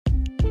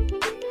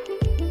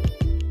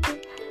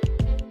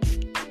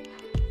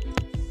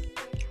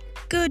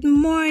Good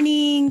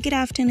morning, good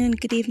afternoon,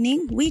 good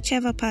evening,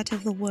 whichever part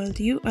of the world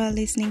you are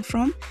listening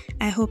from.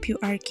 I hope you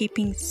are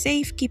keeping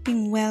safe,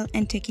 keeping well,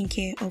 and taking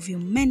care of your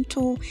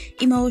mental,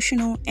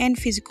 emotional, and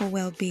physical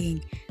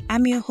well-being.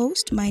 I'm your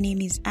host. My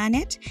name is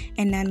Annette,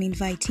 and I'm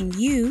inviting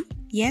you,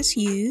 yes,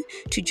 you,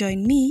 to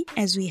join me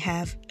as we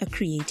have a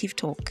creative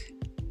talk.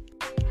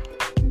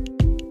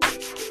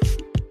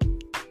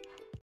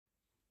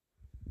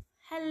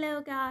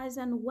 Hello, guys,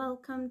 and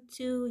welcome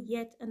to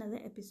yet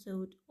another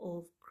episode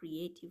of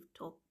Creative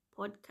Talk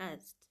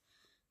Podcast.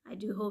 I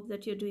do hope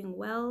that you're doing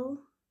well.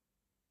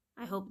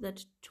 I hope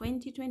that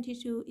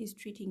 2022 is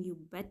treating you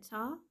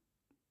better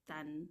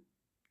than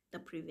the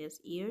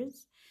previous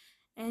years.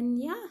 And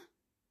yeah,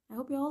 I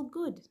hope you're all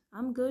good.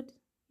 I'm good.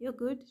 You're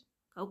good.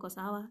 Kauko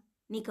sawa.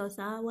 Niko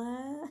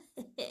sawa.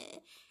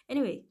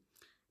 Anyway,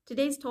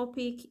 today's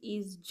topic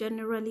is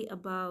generally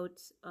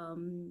about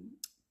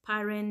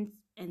parents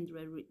and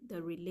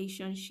the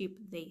relationship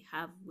they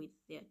have with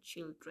their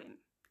children.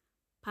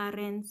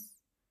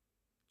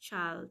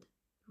 Parents-child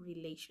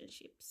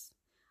relationships.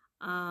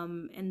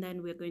 And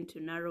then we're going to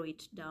narrow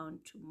it down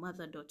to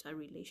mother-daughter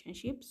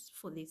relationships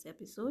for this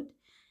episode.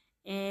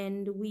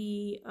 And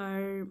we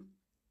are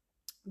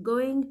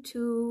going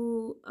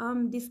to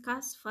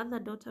discuss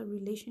father-daughter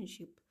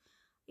relationship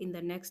in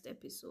the next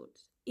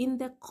episode in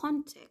the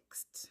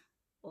context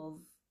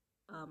of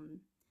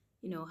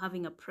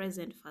having a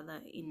present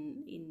father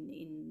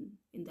in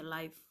the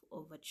life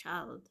of a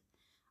child.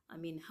 I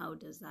mean, how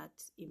does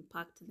that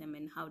impact them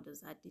and how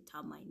does that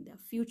determine their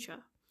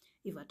future,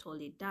 if at all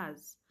it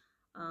does?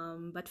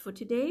 But for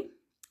today,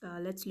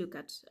 let's look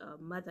at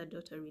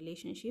mother-daughter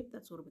relationship.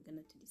 That's what we're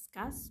going to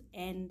discuss.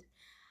 And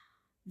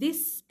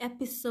this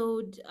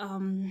episode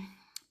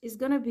is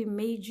going to be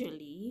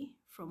majorly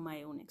from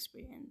my own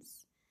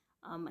experience.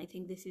 I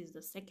think this is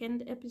the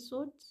second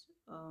episode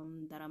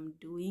that I'm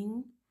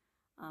doing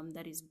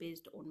that is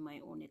based on my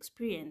own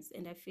experience.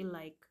 And I feel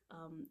like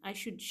I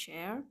should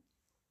share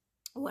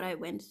what I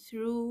went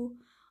through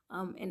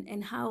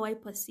and how I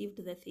perceived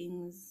the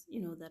things,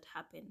 that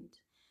happened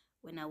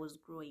when I was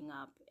growing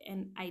up.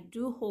 And I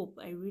do hope,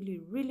 I really,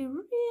 really,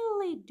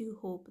 really do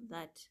hope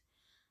that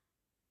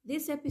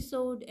this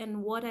episode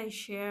and what I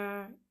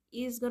share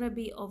is going to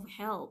be of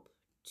help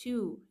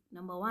to,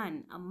 number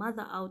one, a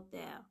mother out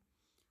there,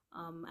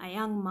 a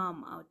young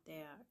mom out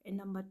there, and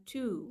number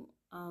two,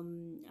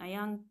 a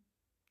young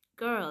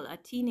girl, a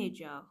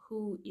teenager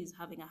who is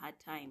having a hard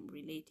time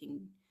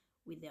relating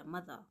with their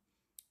mother.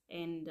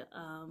 And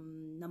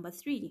number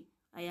three,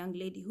 a young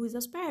lady who is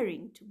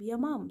aspiring to be a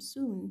mom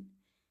soon.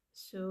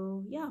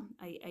 So yeah,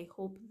 I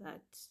hope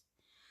that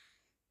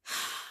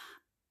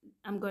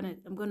I'm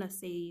gonna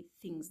say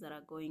things that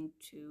are going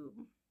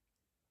to,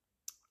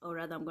 or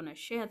rather I'm gonna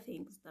share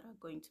things that are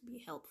going to be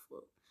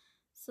helpful.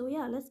 So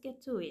yeah, let's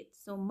get to it.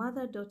 So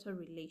mother-daughter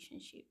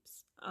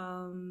relationships.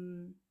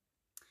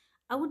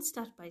 I would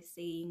start by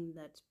saying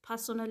that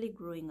personally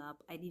growing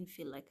up, I didn't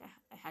feel like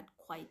I had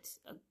quite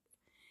a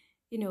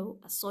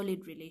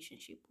solid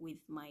relationship with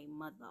my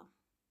mother.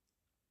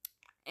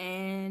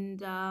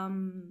 And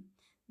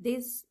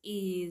this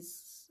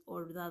is,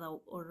 or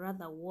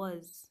rather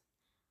was,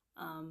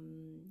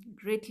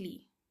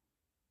 greatly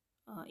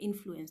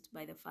influenced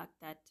by the fact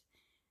that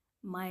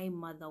my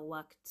mother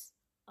worked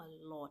a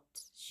lot.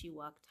 She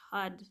worked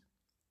hard,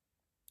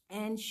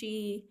 and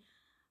she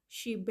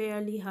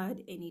barely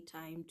had any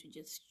time to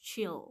just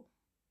chill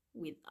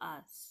with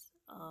us.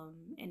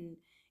 And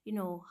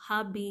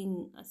her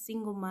being a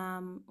single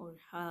mom, or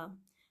her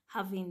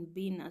having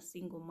been a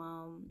single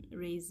mom,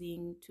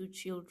 raising two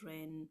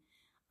children,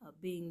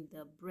 being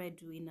the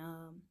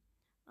breadwinner,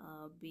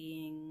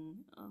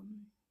 being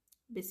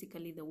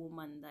basically the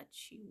woman that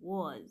she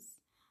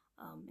was,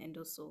 and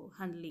also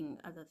handling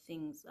other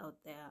things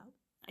out there,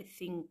 I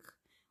think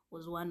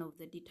was one of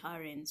the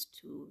deterrents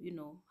to,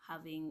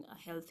 having a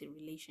healthy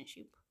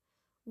relationship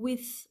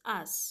with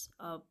us.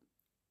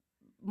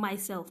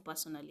 Myself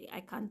personally, I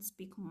can't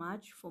speak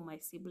much for my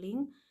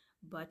sibling,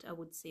 but I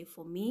would say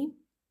for me,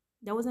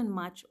 there wasn't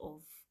much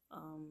of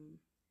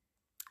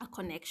a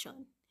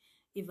connection,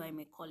 if I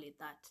may call it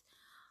that.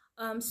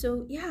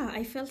 So yeah,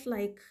 I felt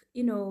like,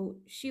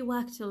 she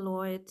worked a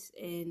lot,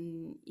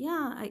 and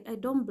yeah, I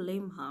don't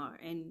blame her.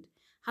 And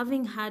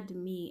having had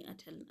me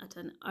at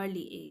an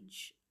early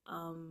age,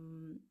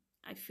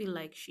 I feel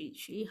like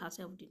she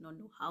herself did not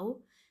know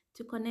how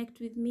to connect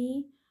with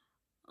me.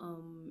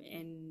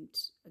 And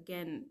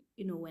again,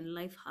 when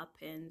life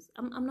happens,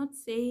 I'm not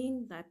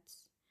saying that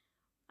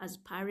as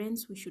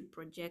parents we should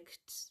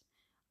project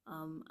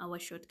our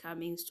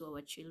shortcomings to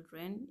our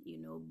children,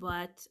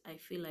 but I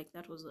feel like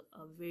that was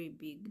a very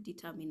big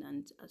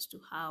determinant as to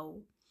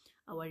how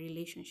our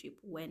relationship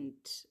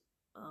went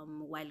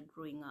while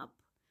growing up.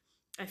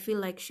 I feel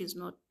like she's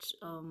not,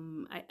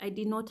 I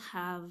did not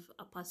have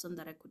a person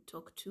that I could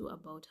talk to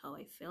about how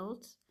I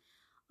felt.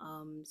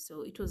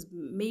 So it was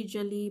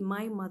majorly,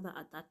 my mother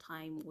at that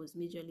time was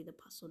majorly the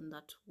person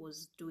that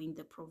was doing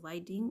the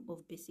providing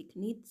of basic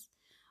needs,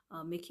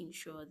 making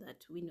sure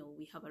that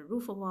we have a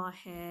roof over our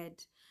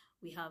head,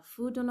 We have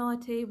food on our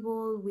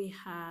table, we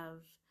have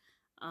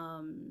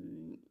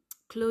um,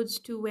 clothes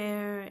to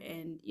wear,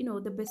 and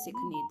the basic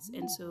needs.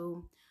 And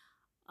so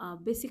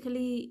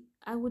basically,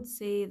 I would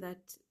say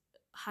that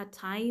her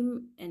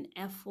time and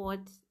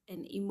effort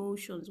and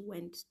emotions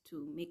went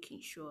to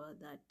making sure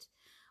that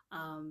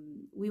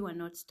we were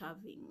not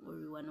starving or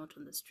we were not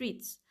on the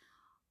streets.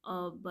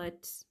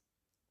 But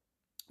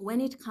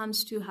when it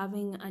comes to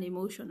having an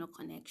emotional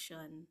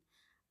connection,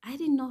 I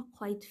did not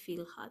quite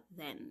feel her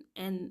then,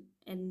 and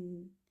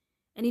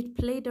it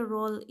played a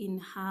role in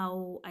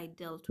how I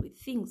dealt with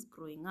things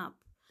growing up.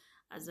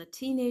 As a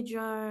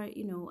teenager,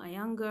 a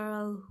young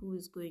girl who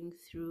is going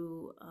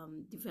through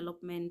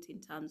development in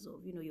terms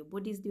of your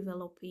body's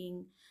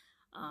developing,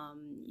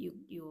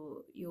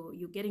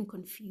 you're getting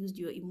confused,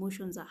 your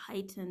emotions are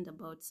heightened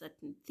about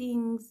certain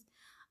things.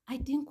 I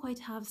didn't quite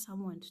have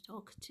someone to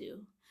talk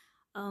to,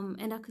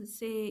 and I could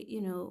say,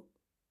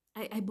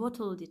 I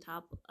bottled it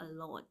up a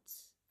lot.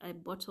 I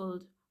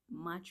bottled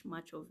much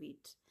of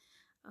it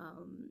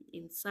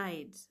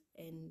inside.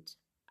 And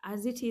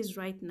as it is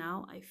right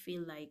now, I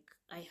feel like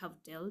I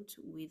have dealt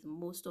with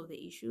most of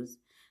the issues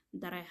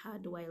that I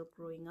had while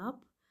growing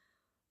up.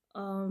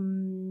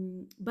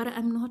 But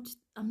I'm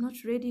not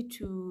ready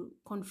to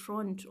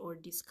confront or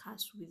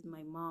discuss with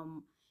my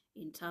mom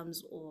in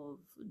terms of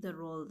the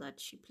role that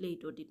she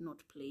played or did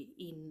not play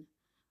in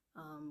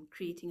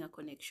creating a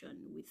connection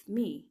with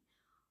me.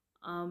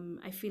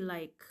 I feel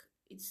like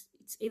it's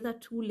either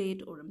too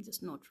late or I'm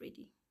just not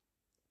ready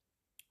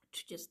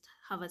to just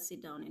have a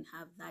sit down and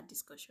have that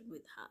discussion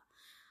with her.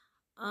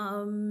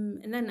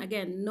 And then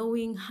again,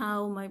 knowing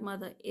how my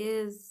mother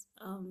is,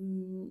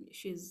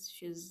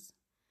 she's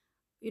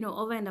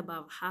over and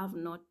above have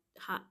not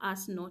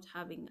us not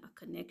having a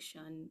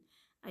connection.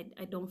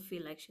 I don't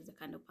feel like she's the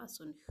kind of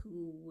person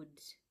who would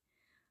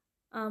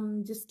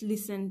just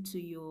listen to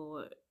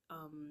your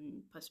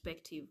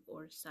perspective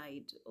or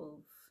side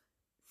of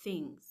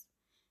things.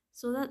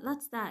 So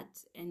that's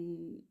that.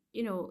 And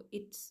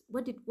it's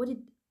what it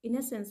in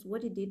essence,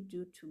 what it did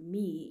do to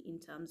me in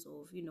terms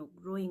of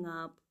growing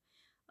up,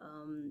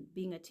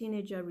 being a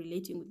teenager,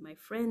 relating with my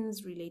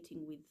friends,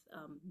 relating with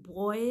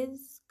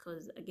boys,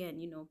 because again,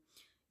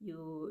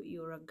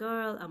 you're a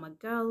girl, I'm a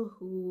girl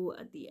who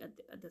at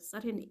the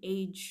certain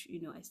age,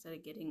 I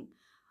started getting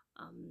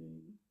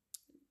um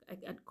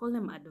I'd call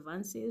them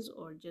advances,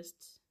 or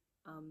just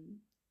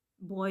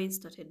boys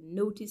started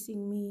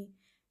noticing me.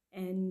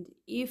 And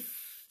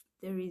if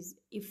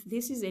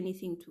this is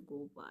anything to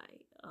go by,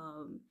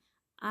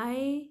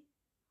 I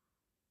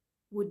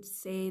would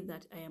say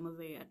that I am a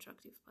very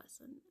attractive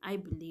person. I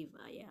believe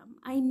I am.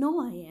 I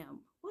know I am.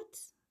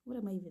 What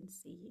am I even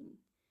saying?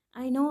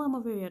 I know I'm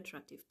a very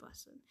attractive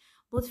person,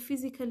 both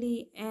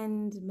physically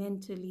and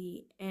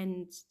mentally,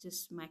 and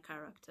just my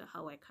character,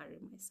 how I carry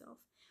myself.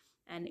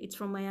 And it's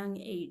from my young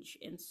age.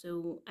 And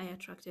so I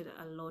attracted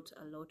a lot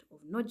of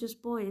not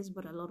just boys,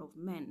 but a lot of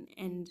men.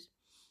 And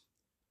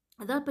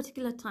at that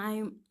particular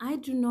time, I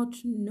do not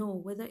know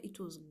whether it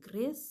was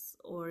grace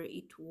or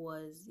it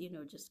was,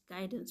 just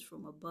guidance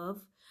from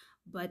above,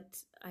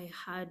 but I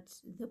had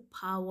the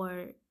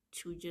power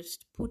to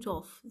just put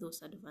off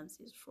those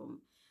advances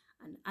from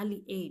an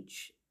early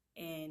age.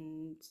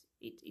 And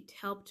it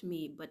helped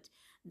me, but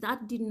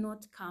that did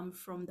not come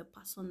from the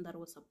person that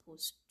was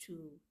supposed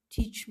to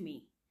teach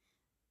me.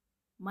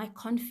 My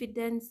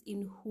confidence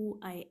in who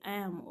I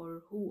am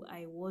or who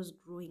I was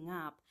growing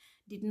up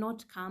did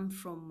not come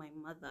from my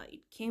mother.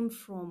 It came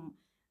from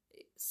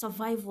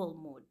survival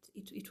mode.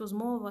 It was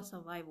more of a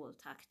survival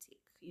tactic,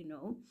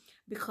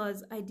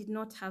 because I did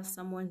not have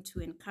someone to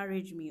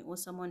encourage me or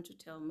someone to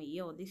tell me,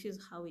 yo, this is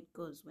how it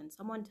goes. When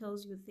someone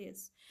tells you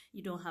this,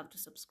 you don't have to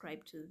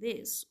subscribe to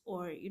this,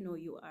 or,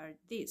 you are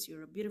this,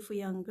 you're a beautiful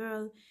young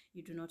girl.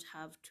 You do not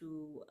have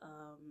to,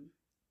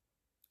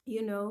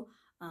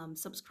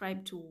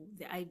 subscribe to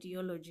the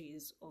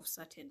ideologies of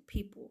certain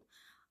people.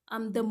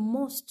 The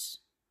most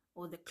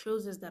or the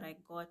closest that I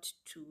got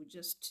to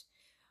just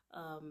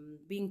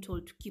being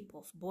told to keep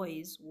off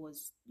boys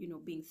was,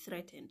 being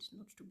threatened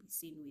not to be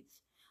seen with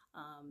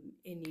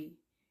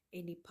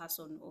any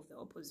person of the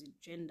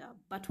opposite gender,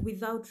 but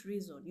without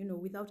reason,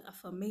 without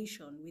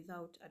affirmation,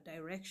 without a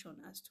direction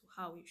as to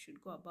how you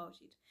should go about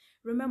it.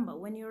 Remember,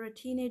 when you're a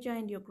teenager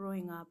and you're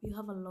growing up, you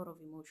have a lot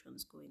of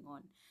emotions going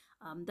on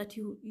that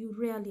you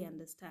rarely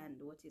understand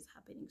what is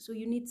happening. So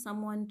you need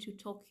someone to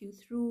talk you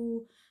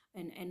through,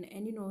 and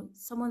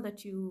someone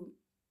that you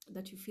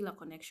feel a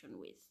connection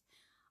with.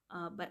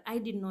 But I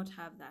did not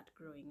have that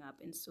growing up.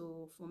 And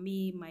so for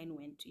me, mine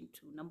went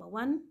into number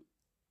one,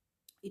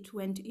 it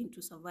went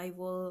into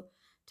survival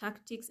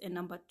tactics. And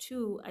number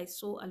two,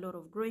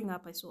 growing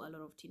up, I saw a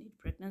lot of teenage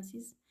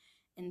pregnancies.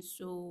 And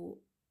so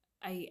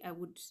I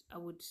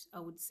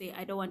would say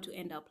I don't want to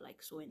end up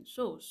like so and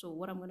so. So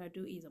what I'm gonna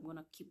do is I'm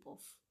gonna keep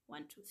off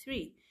one, two,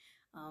 three.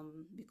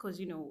 Because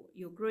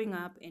you're growing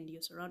up and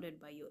you're surrounded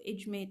by your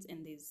age mates,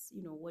 and there's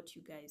what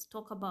you guys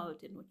talk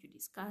about and what you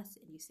discuss,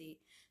 and you say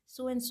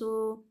so and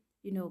so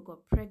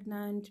got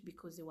pregnant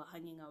because they were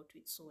hanging out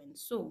with so and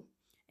so.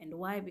 And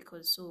why?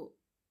 Because so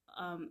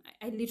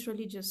I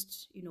literally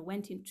just,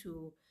 went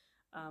into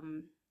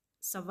um,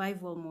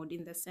 survival mode,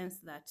 in the sense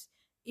that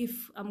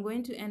if I'm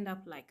going to end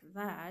up like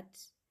that,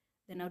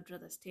 then I'd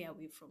rather stay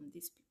away from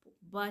these people.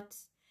 But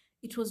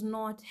it was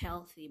not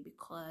healthy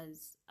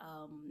because,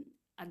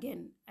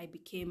 again, I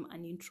became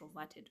an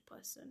introverted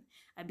person.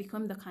 I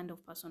become the kind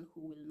of person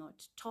who will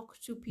not talk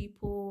to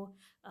people,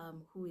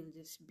 who will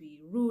just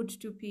be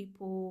rude to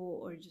people,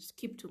 or just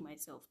keep to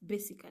myself,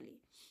 basically.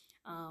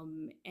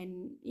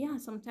 And yeah,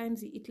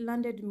 sometimes it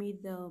landed me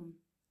the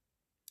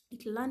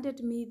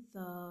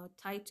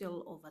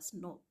title of a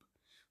snob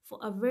for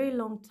a very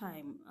long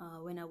time,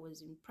 when I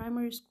was in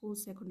primary school,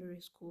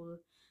 secondary school,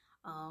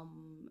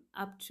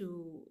 up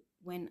to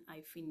when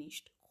I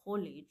finished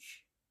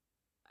college.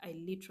 I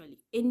literally,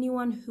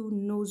 anyone who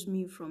knows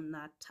me from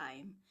that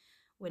time,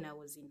 when I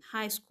was in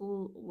high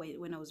school,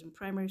 when I was in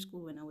primary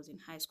school, when I was in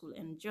high school,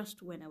 and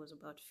just when I was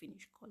about to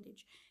finish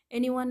college,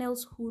 anyone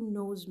else who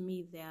knows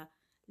me there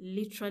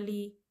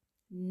literally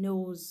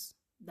knows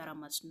that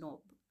I'm a snob.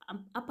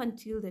 Up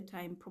until the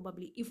time,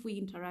 probably, if we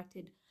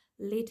interacted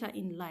later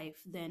in life,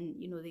 then,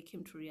 they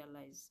came to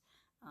realize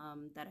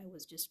that I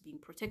was just being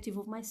protective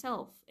of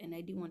myself, and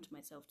I didn't want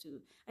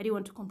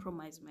to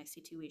compromise my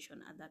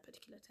situation at that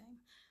particular time.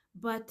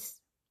 But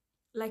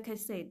like I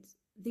said,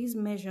 these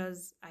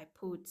measures I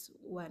put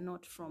were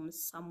not from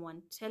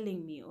someone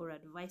telling me or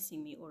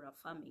advising me or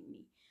affirming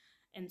me.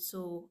 And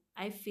so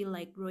I feel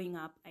like growing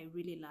up, I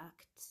really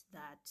lacked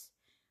that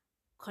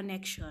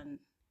connection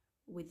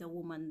with the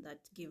woman that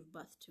gave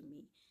birth to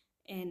me.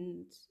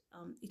 And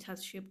it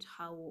has shaped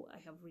how I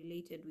have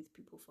related with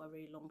people for a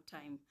very long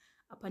time,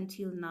 up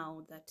until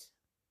now that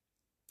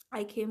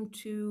I came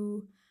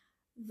to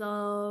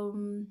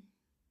the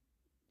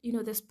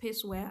the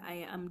space where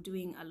I am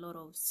doing a lot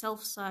of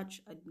self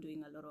search. I'm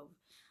doing a lot of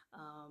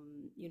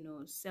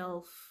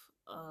self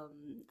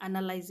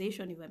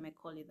analyzation, if I may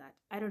call it that.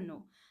 I don't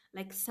know,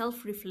 like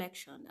self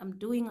reflection. I'm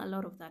doing a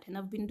lot of that, and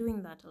I've been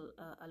doing that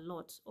a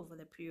lot over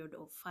the period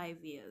of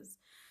 5 years.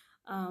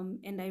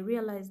 And I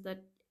realized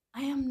that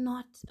I am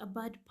not a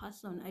bad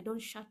person. I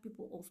don't shut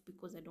people off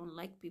because I don't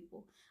like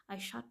people. I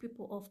shut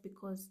people off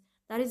because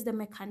that is the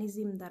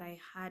mechanism that I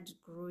had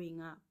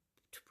growing up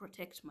to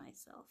protect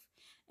myself.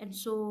 And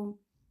so,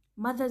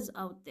 mothers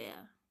out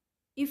there,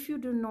 if you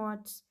do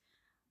not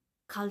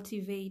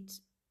cultivate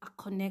a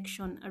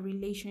connection, a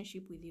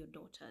relationship with your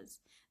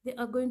daughters, they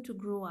are going to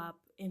grow up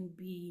and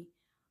be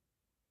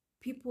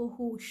people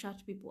who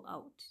shut people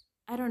out.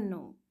 I don't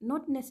know,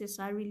 not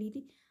necessarily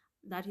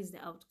that is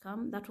the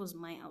outcome. That was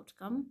my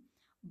outcome.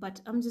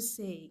 But I'm just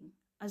saying,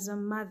 as a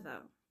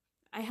mother,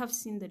 I have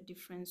seen the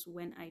difference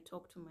when I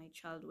talk to my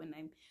child, when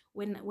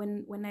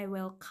I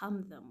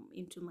welcome them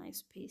into my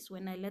space,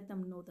 when I let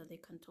them know that they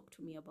can talk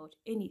to me about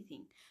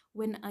anything,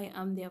 when I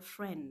am their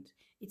friend.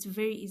 It's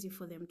very easy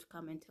for them to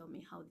come and tell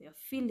me how they're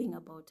feeling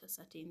about a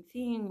certain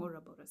thing or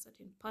about a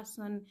certain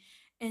person.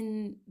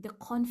 And the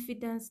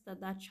confidence that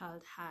that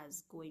child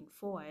has going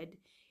forward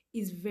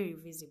is very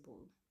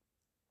visible.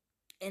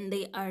 And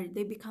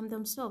they become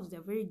themselves.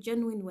 They're very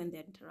genuine when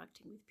they're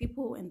interacting with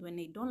people, and when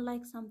they don't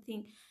like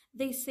something,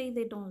 they say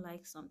they don't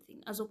like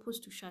something, as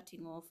opposed to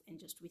shutting off and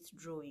just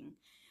withdrawing.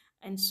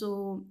 And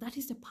so that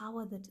is the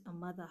power that a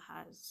mother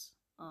has,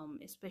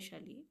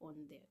 especially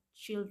on their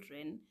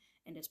children,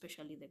 and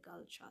especially the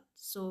girl child.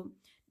 So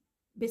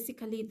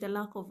basically, the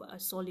lack of a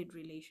solid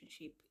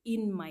relationship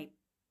in my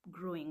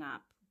growing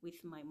up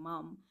with my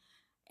mom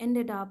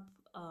ended up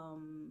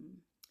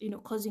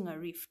causing a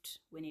rift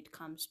when it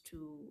comes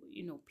to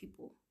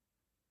people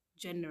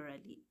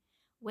generally,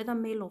 whether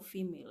male or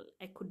female.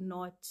 I could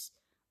not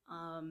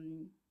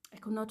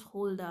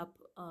hold up,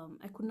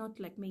 I could not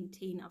like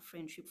maintain a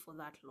friendship for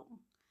that long,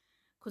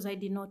 because I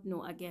did not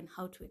know, again,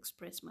 how to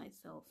express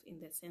myself, in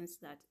the sense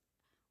that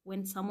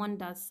when someone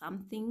does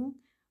something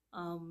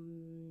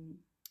um,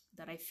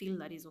 that I feel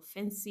that is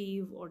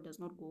offensive or does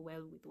not go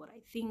well with what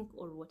I think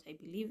or what I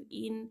believe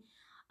in,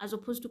 as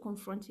opposed to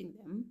confronting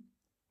them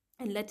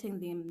and letting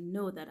them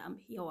know that I'm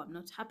here, or I'm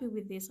not happy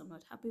with this, I'm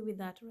not happy with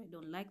that, or I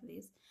don't like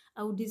this,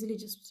 I would easily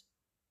just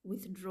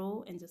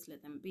withdraw and just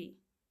let them be.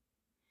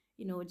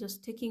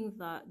 Just taking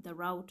the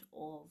route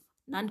of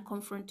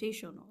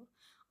non-confrontational.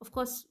 Of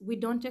course, we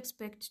don't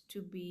expect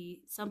to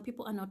be, some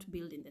people are not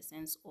built in the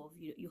sense of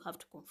you have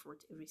to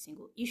confront every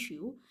single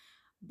issue.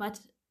 But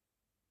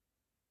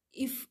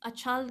if a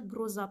child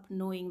grows up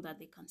knowing that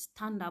they can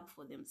stand up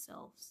for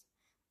themselves,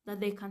 that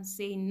they can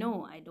say,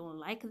 no, I don't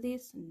like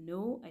this,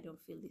 no, I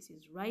don't feel this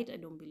is right, I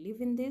don't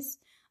believe in this,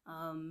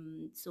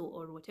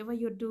 or whatever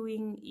you're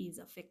doing is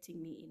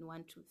affecting me in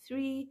 1, 2,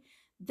 3,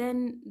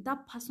 then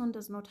that person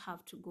does not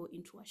have to go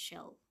into a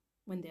shell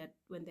when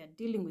they're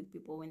dealing with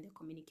people, when they're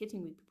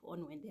communicating with people,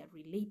 and when they're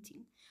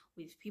relating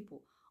with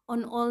people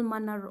on all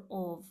manner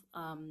of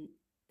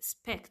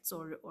spects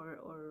or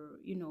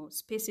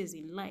spaces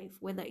in life,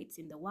 whether it's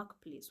in the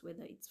workplace,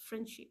 whether it's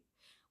friendship,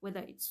 whether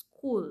it's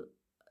school.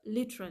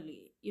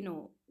 Literally,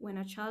 when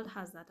a child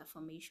has that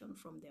affirmation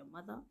from their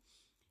mother,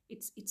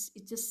 it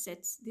just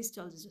sets, this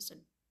child is just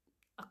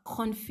a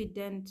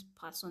confident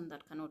person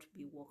that cannot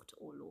be walked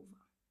all over.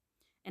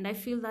 And I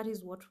feel that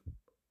is what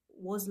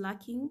was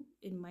lacking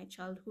in my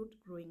childhood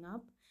growing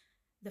up.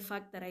 The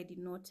fact that I did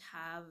not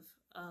have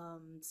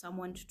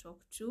someone to talk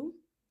to,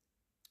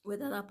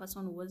 whether that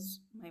person was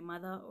my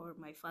mother or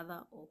my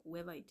father or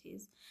whoever it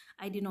is,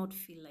 I did not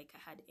feel like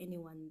I had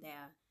anyone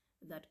there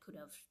that could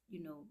have,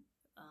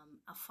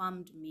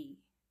 affirmed me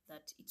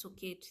that it's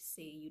okay to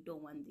say you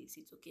don't want this.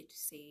 It's okay to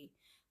say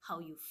how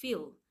you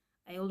feel.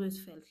 I always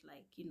felt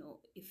like,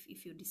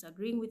 if you're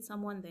disagreeing with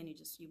someone, then you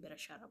better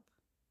shut up.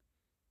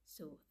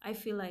 So I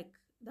feel like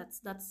that's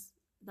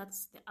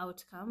the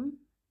outcome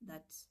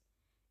that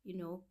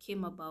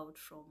came about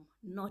from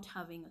not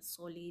having a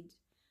solid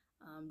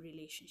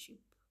relationship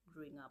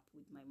growing up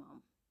with my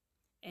mom.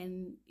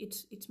 And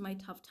it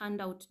might have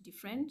turned out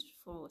different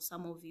for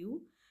some of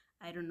you.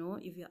 I don't know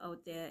if you're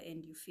out there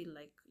and you feel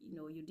like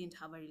you didn't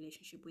have a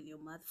relationship with your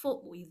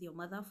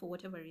mother for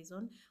whatever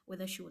reason,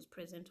 whether she was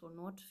present or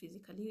not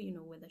physically,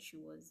 whether she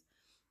was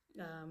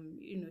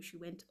she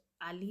went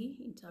early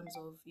in terms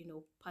of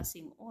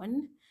passing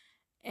on,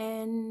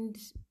 and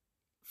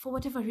for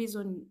whatever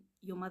reason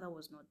your mother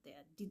was not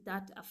there. Did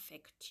that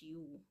affect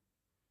you,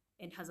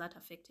 and has that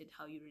affected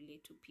how you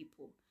relate to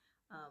people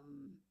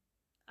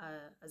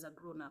as a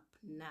grown-up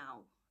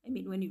now? I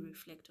mean, when you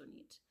reflect on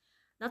it,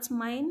 that's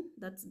mine.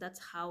 That's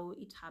how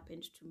it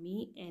happened to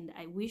me, and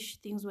I wish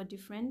things were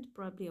different.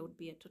 Probably I would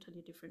be a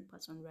totally different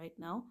person right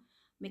now,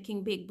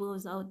 making big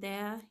moves out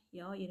there.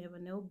 You never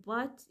know,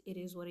 but it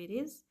is what it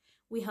is.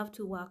 We have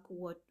to work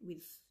with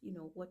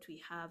what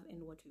we have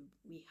and what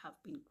we have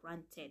been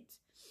granted.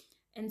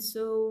 And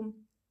so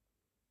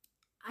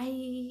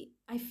I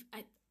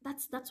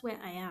that's where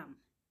I am.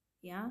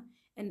 Yeah.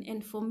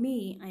 And for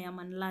me, I am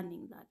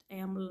unlearning that.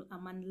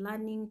 I'm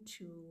unlearning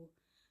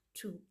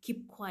to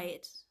keep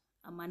quiet.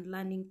 I'm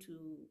unlearning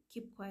to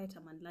keep quiet.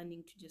 I'm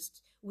unlearning to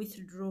just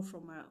withdraw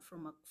from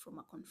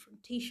a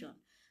confrontation.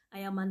 I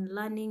am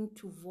unlearning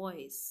to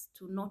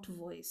not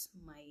voice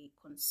my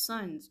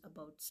concerns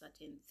about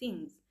certain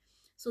things.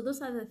 So those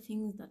are the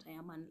things that I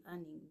am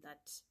unlearning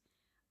that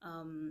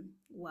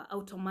were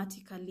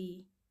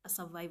automatically a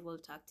survival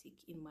tactic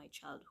in my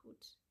childhood,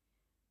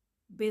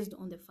 based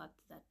on the fact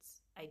that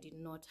I did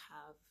not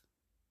have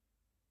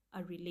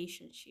a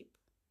relationship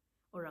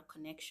or a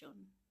connection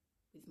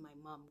with my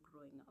mom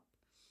growing up.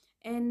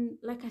 And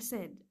like I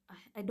said,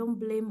 I don't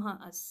blame her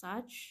as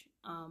such,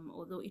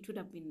 although it would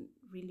have been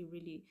really,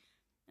 really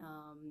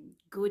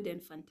good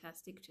and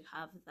fantastic to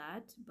have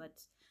that.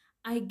 But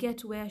I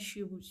get where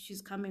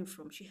she's coming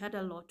from. She had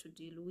a lot to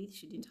deal with.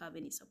 She didn't have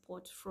any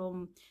support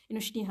from,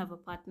 she didn't have a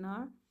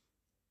partner.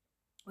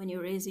 When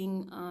you're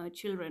raising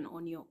children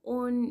on your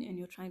own and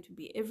you're trying to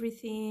be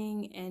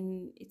everything,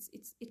 and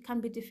it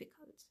can be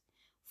difficult.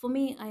 For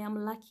me, I am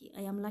lucky.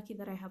 I am lucky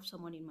that I have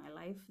someone in my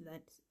life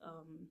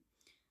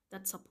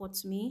that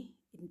supports me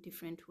in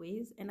different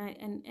ways, and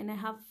I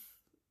have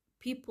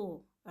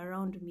people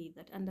around me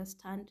that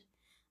understand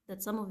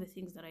that some of the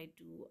things that I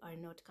do are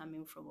not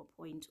coming from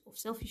a point of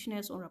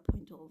selfishness or a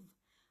point of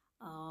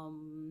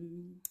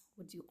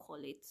what do you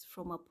call it?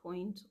 From a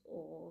point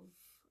of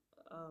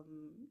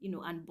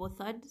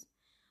unbothered.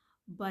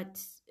 But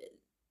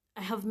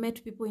I have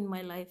met people in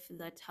my life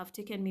that have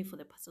taken me for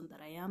the person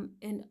that I am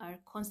and are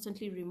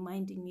constantly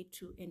reminding me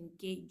to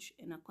engage,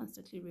 and are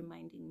constantly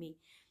reminding me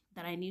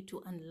that I need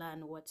to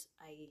unlearn what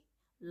I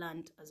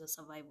learned as a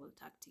survival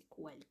tactic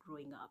while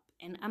growing up.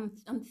 And I'm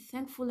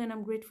thankful and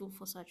I'm grateful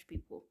for such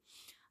people.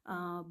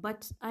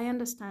 But I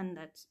understand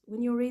that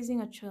when you're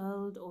raising a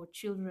child or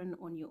children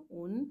on your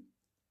own,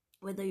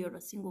 whether you're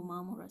a single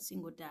mom or a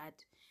single dad,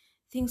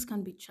 things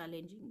can be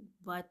challenging,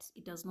 but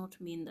it does not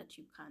mean that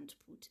you can't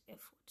put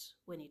effort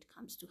when it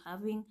comes to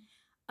having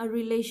a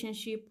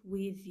relationship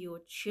with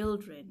your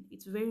children.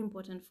 It's very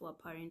important for a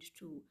parent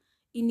to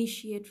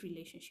initiate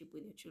relationship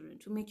with your children,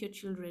 to make your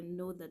children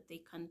know that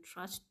they can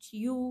trust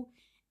you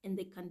and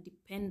they can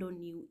depend on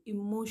you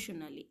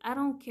emotionally. I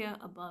don't care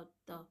about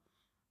the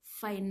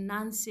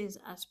finances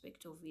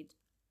aspect of it.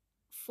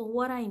 For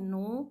what I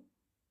know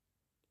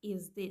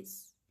is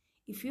this: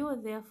 if you are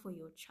there for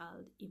your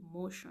child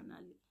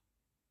emotionally,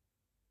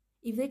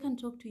 if they can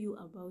talk to you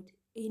about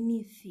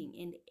anything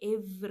and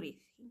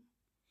everything,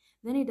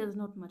 then it does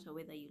not matter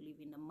whether you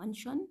live in a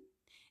mansion.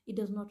 It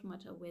does not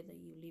matter whether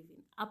you live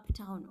in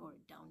uptown or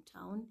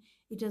downtown.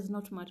 It does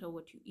not matter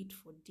what you eat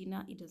for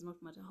dinner. It does not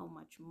matter how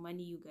much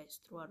money you guys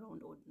throw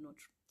around or do not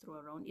throw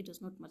around. It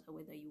does not matter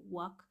whether you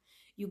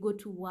go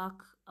to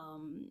work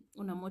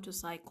on a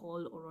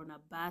motorcycle or on a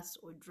bus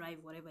or drive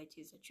whatever it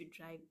is that you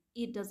drive.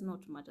 It does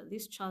not matter.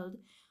 This child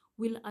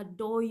will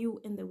adore you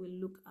and they will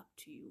look up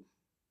to you.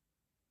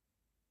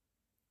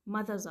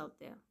 Mothers out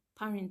there,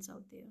 parents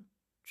out there,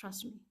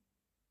 trust me,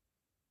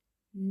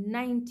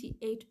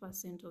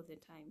 98% of the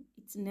time,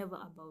 it's never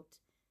about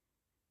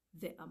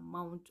the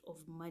amount of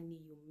money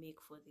you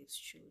make for these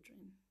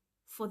children.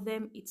 For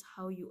them, it's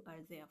how you are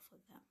there for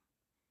them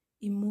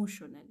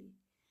emotionally.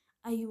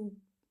 Are you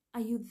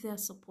Are you there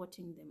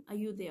supporting them? Are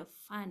you their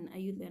fan? Are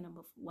you their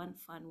number one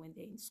fan when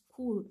they're in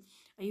school?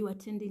 Are you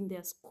attending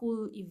their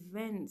school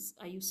events?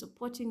 Are you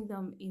supporting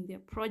them in their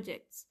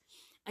projects?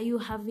 Are you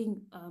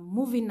having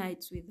movie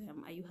nights with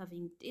them? Are you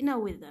having dinner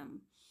with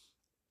them?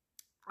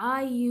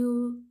 Are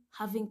you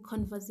having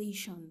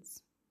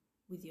conversations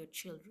with your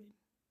children?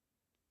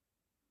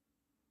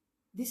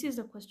 This is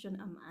a question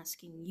I'm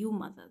asking you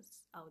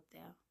mothers out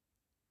there,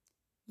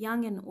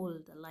 young and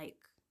old alike.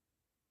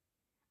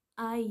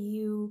 Are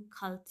you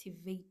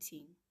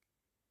cultivating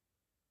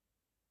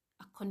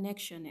a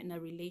connection and a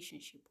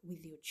relationship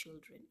with your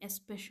children,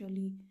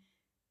 especially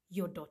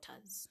your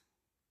daughters?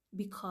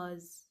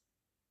 Because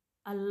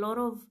a lot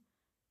of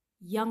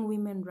young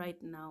women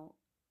right now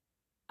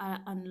are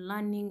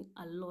unlearning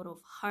a lot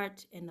of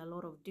hurt and a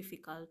lot of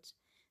difficult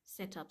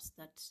setups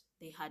that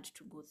they had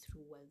to go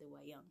through while they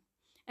were young.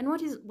 And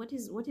what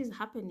is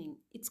happening?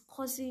 It's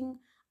causing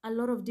a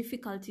lot of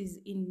difficulties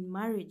in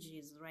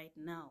marriages right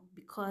now,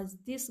 because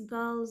these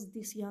girls,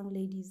 these young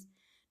ladies,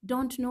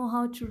 don't know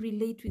how to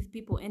relate with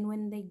people. And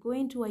when they go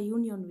into a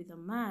union with a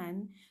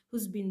man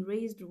who's been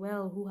raised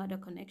well, who had a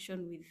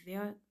connection with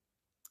their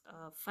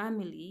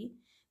family,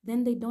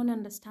 then they don't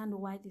understand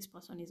why this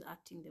person is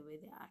acting the way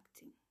they're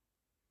acting.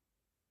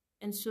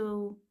 And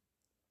so,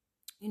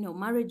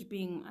 marriage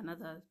being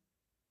another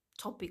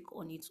topic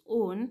on its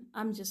own,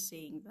 I'm just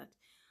saying that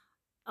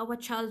our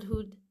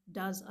childhood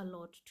does a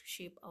lot to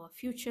shape our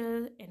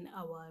future and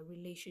our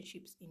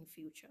relationships in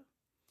future.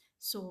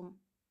 So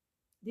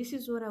this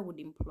is what I would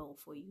implore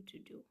for you to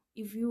do.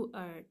 If you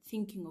are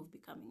thinking of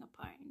becoming a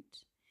parent,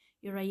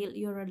 you're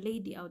a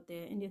lady out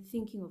there and you're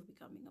thinking of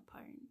becoming a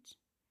parent,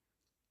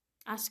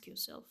 ask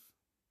yourself,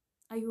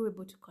 are you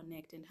able to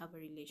connect and have a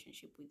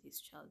relationship with this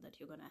child that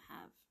you're going to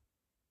have?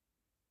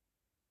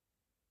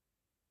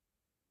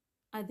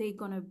 Are they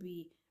going to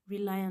be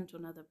reliant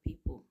on other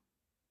people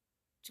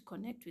to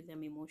connect with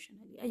them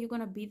emotionally? Are you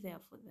going to be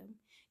there for them,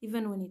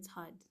 even when it's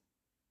hard?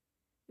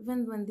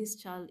 Even when this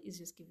child is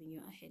just giving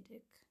you a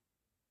headache?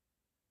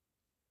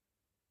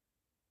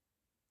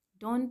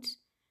 Don't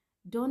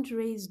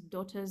raise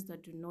daughters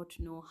that do not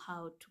know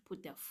how to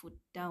put their foot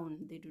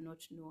down. They do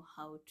not know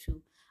how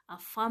to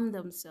affirm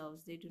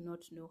themselves. They do not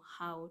know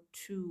how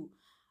to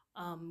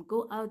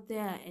go out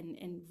there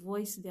and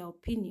voice their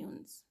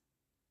opinions.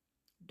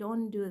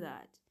 Don't do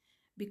that,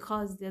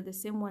 because they're the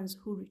same ones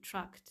who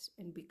retract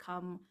and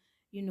become,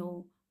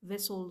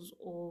 vessels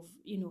of,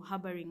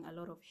 harboring a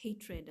lot of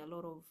hatred, a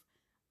lot of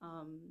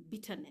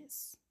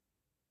bitterness.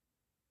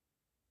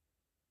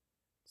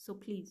 So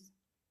please,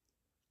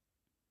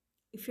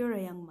 if you're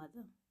a young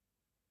mother,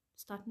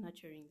 start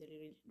nurturing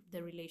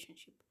the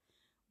relationship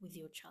with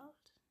your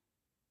child.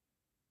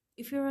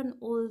 If you're an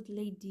old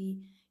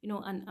lady,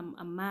 and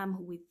a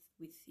mom with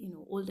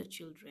older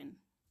children,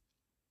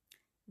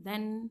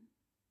 then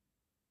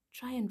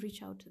try and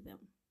reach out to them.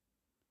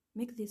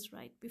 Make this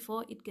right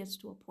before it gets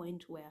to a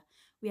point where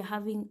we are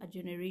having a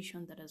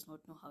generation that does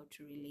not know how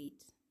to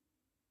relate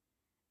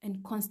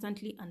and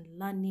constantly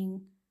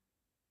unlearning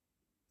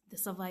the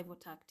survival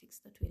tactics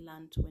that we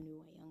learned when we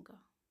were younger.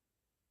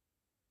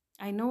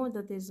 I know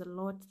that there's a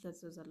lot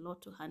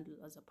to handle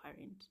as a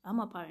parent. I'm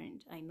a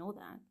parent. I know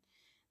that.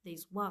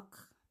 There's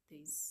work,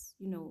 there's,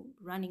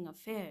 running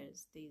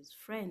affairs, there's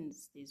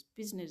friends, there's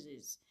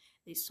businesses.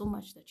 There's so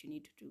much that you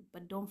need to do.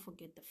 But don't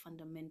forget the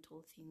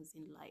fundamental things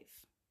in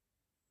life.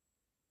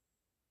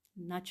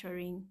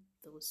 Nurturing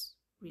those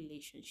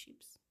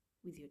relationships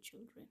with your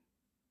children.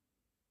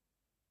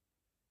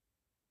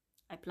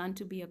 I plan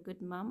to be a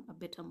good mom, a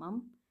better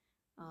mom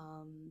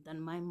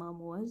than my mom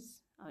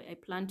was. I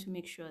plan to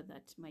make sure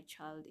that my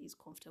child is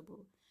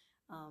comfortable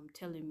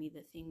telling me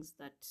the things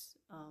that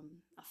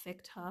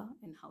affect her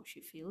and how she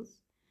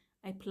feels.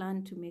 I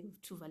plan to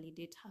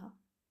validate her.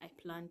 I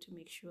plan to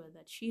make sure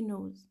that she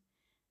knows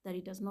that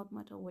it does not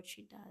matter what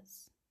she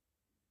does,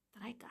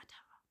 that I got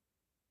her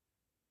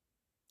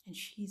and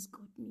she's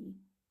got me.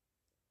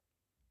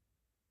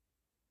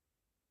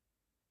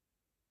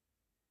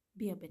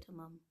 Be a better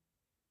mom.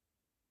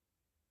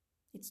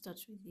 It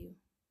starts with you,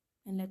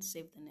 and let's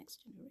save the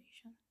next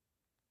generation.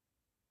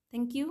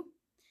 Thank you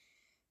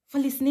for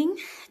listening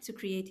to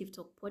Creative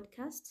Talk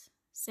Podcast.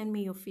 Send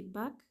me your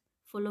feedback.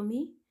 Follow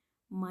me.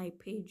 My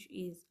page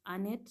is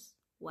Annette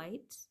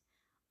White.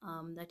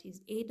 That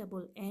is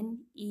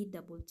ANNETTE,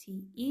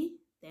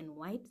 then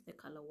White, the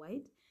color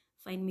white.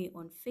 Find me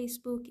on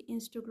Facebook,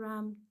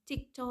 Instagram,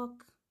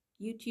 TikTok,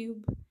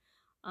 YouTube.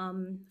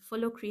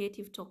 Follow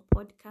Creative Talk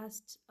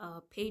Podcast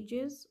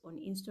pages on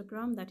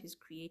Instagram. That is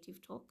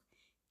Creative Talk,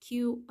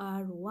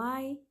 QRYATIVE,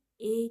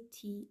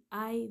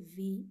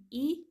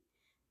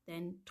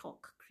 then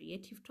Talk,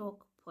 Creative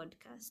Talk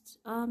Podcast.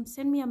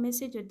 Send me a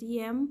message, a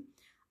DM.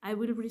 I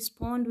will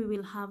respond. We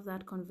will have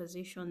that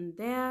conversation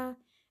there.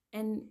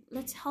 And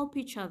let's help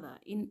each other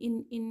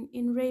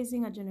in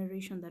raising a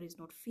generation that is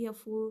not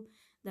fearful,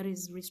 that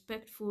is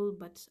respectful,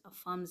 but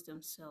affirms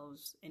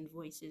themselves and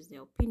voices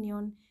their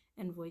opinion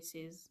and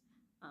voices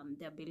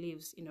their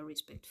beliefs in a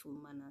respectful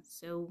manner.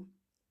 So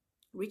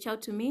reach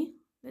out to me.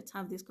 Let's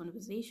have this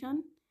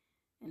conversation.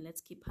 and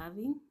let's keep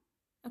having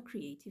a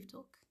creative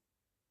talk.